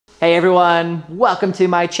Hey everyone, welcome to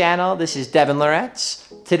my channel. This is Devin Loretz.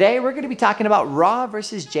 Today we're going to be talking about RAW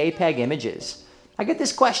versus JPEG images. I get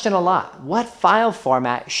this question a lot. What file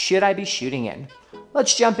format should I be shooting in?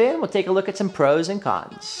 Let's jump in. We'll take a look at some pros and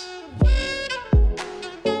cons.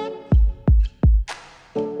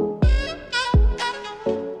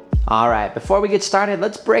 Alright, before we get started,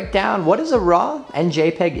 let's break down what is a RAW and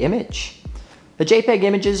JPEG image. The JPEG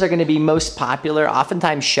images are going to be most popular,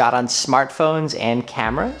 oftentimes shot on smartphones and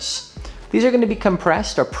cameras. These are going to be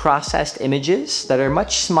compressed or processed images that are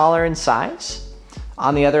much smaller in size.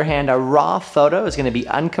 On the other hand, a RAW photo is going to be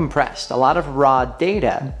uncompressed, a lot of raw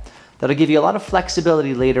data that'll give you a lot of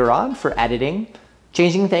flexibility later on for editing,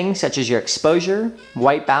 changing things such as your exposure,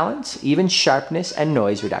 white balance, even sharpness and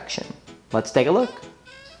noise reduction. Let's take a look.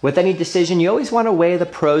 With any decision, you always want to weigh the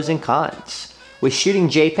pros and cons. With shooting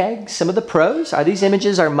JPEG, some of the pros are these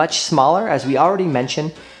images are much smaller. As we already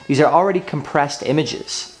mentioned, these are already compressed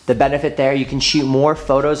images. The benefit there, you can shoot more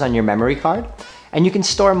photos on your memory card, and you can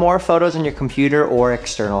store more photos on your computer or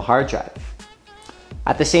external hard drive.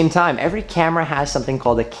 At the same time, every camera has something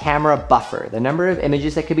called a camera buffer, the number of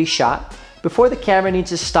images that can be shot before the camera needs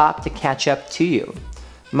to stop to catch up to you.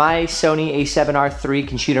 My Sony a7R III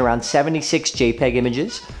can shoot around 76 JPEG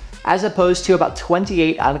images, as opposed to about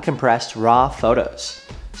 28 uncompressed RAW photos.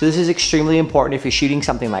 So this is extremely important if you're shooting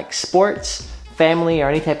something like sports, family, or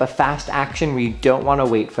any type of fast action where you don't want to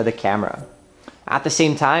wait for the camera. At the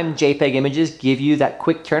same time, JPEG images give you that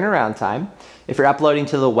quick turnaround time if you're uploading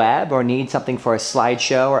to the web or need something for a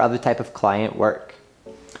slideshow or other type of client work.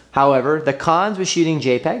 However, the cons with shooting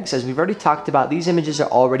JPEGs, as we've already talked about, these images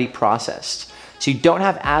are already processed, so you don't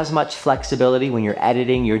have as much flexibility when you're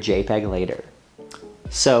editing your JPEG later.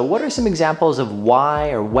 So what are some examples of why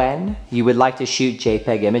or when you would like to shoot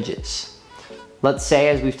JPEG images? Let's say,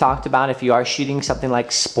 as we've talked about, if you are shooting something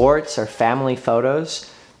like sports or family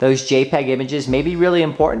photos, those JPEG images may be really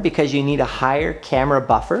important because you need a higher camera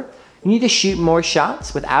buffer. You need to shoot more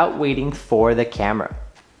shots without waiting for the camera.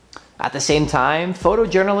 At the same time,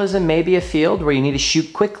 photojournalism may be a field where you need to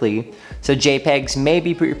shoot quickly, so JPEGs may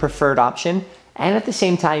be your preferred option. And at the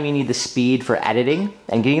same time, you need the speed for editing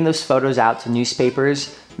and getting those photos out to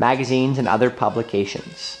newspapers, magazines, and other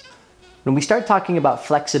publications. When we start talking about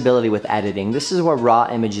flexibility with editing, this is where RAW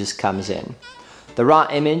images comes in. The RAW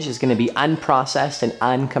image is going to be unprocessed and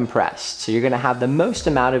uncompressed, so you're going to have the most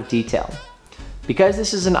amount of detail. Because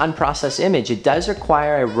this is an unprocessed image, it does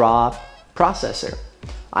require a RAW processor.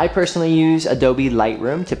 I personally use Adobe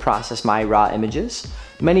Lightroom to process my RAW images.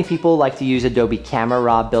 Many people like to use Adobe Camera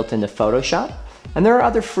Raw built into Photoshop, and there are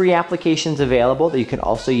other free applications available that you can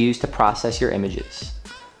also use to process your images.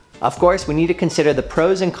 Of course, we need to consider the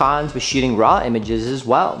pros and cons with shooting RAW images as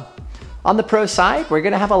well. On the pro side, we're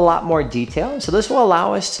going to have a lot more detail, so this will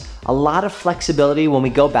allow us a lot of flexibility when we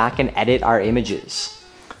go back and edit our images.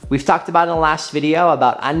 We've talked about in the last video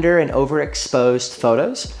about under and overexposed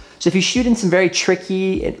photos. So if you shoot in some very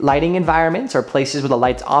tricky lighting environments or places where the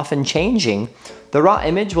light's often changing, the RAW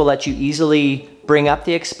image will let you easily bring up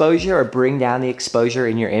the exposure or bring down the exposure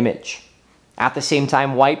in your image. At the same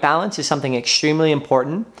time, white balance is something extremely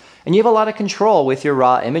important, and you have a lot of control with your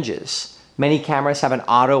RAW images. Many cameras have an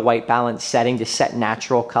auto white balance setting to set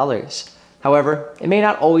natural colors. However, it may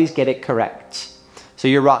not always get it correct. So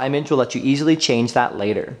your RAW image will let you easily change that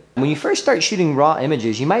later. When you first start shooting RAW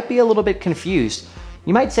images, you might be a little bit confused.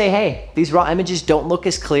 You might say, hey, these RAW images don't look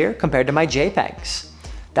as clear compared to my JPEGs.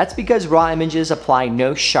 That's because RAW images apply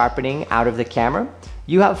no sharpening out of the camera.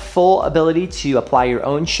 You have full ability to apply your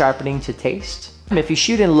own sharpening to taste. And if you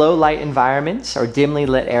shoot in low light environments or dimly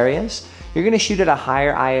lit areas, you're going to shoot at a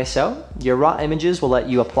higher ISO. Your RAW images will let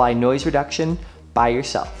you apply noise reduction by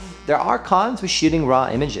yourself. There are cons with shooting RAW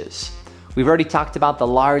images. We've already talked about the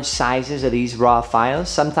large sizes of these RAW files,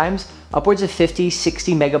 sometimes upwards of 50,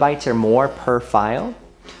 60 megabytes or more per file.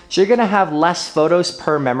 So you're going to have less photos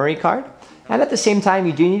per memory card, and at the same time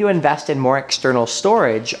you do need to invest in more external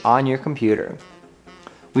storage on your computer.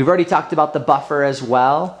 We've already talked about the buffer as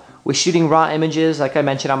well. With shooting RAW images, like I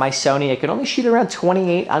mentioned on my Sony, I could only shoot around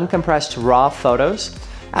 28 uncompressed RAW photos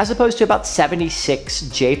as opposed to about 76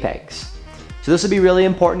 JPEGs. So this will be really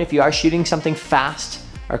important if you are shooting something fast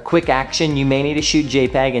or quick action. You may need to shoot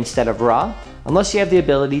JPEG instead of RAW, unless you have the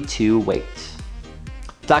ability to wait.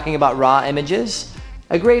 Talking about RAW images,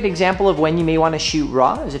 a great example of when you may want to shoot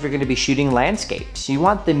RAW is if you're going to be shooting landscapes. You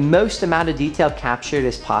want the most amount of detail captured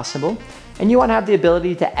as possible, and you want to have the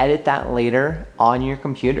ability to edit that later on your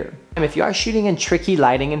computer. And if you are shooting in tricky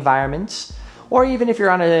lighting environments, or even if you're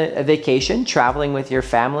on a vacation traveling with your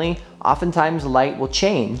family, oftentimes light will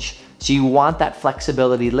change. So you want that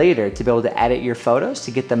flexibility later to be able to edit your photos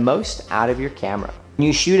to get the most out of your camera. When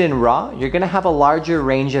you shoot in RAW, you're gonna have a larger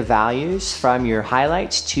range of values from your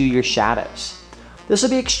highlights to your shadows. This will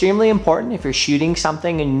be extremely important if you're shooting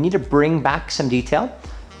something and you need to bring back some detail.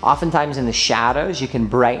 Oftentimes in the shadows, you can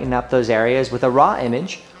brighten up those areas with a RAW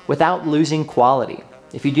image without losing quality.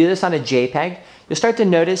 If you do this on a JPEG, you'll start to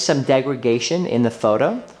notice some degradation in the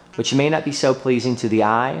photo, which may not be so pleasing to the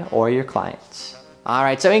eye or your clients. All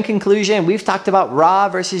right, so in conclusion, we've talked about RAW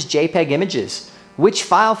versus JPEG images. Which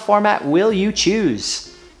file format will you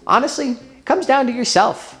choose? Honestly, it comes down to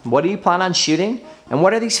yourself. What do you plan on shooting? And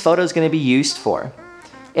what are these photos gonna be used for?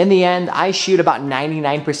 In the end, I shoot about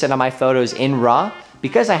 99% of my photos in RAW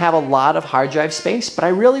because I have a lot of hard drive space, but I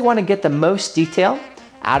really want to get the most detail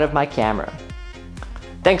out of my camera.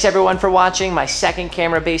 Thanks everyone for watching my second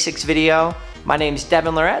camera basics video. My name's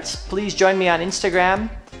Devin Loretz. Please join me on Instagram.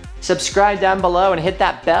 Subscribe down below and hit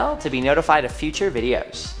that bell to be notified of future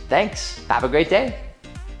videos. Thanks. Have a great day.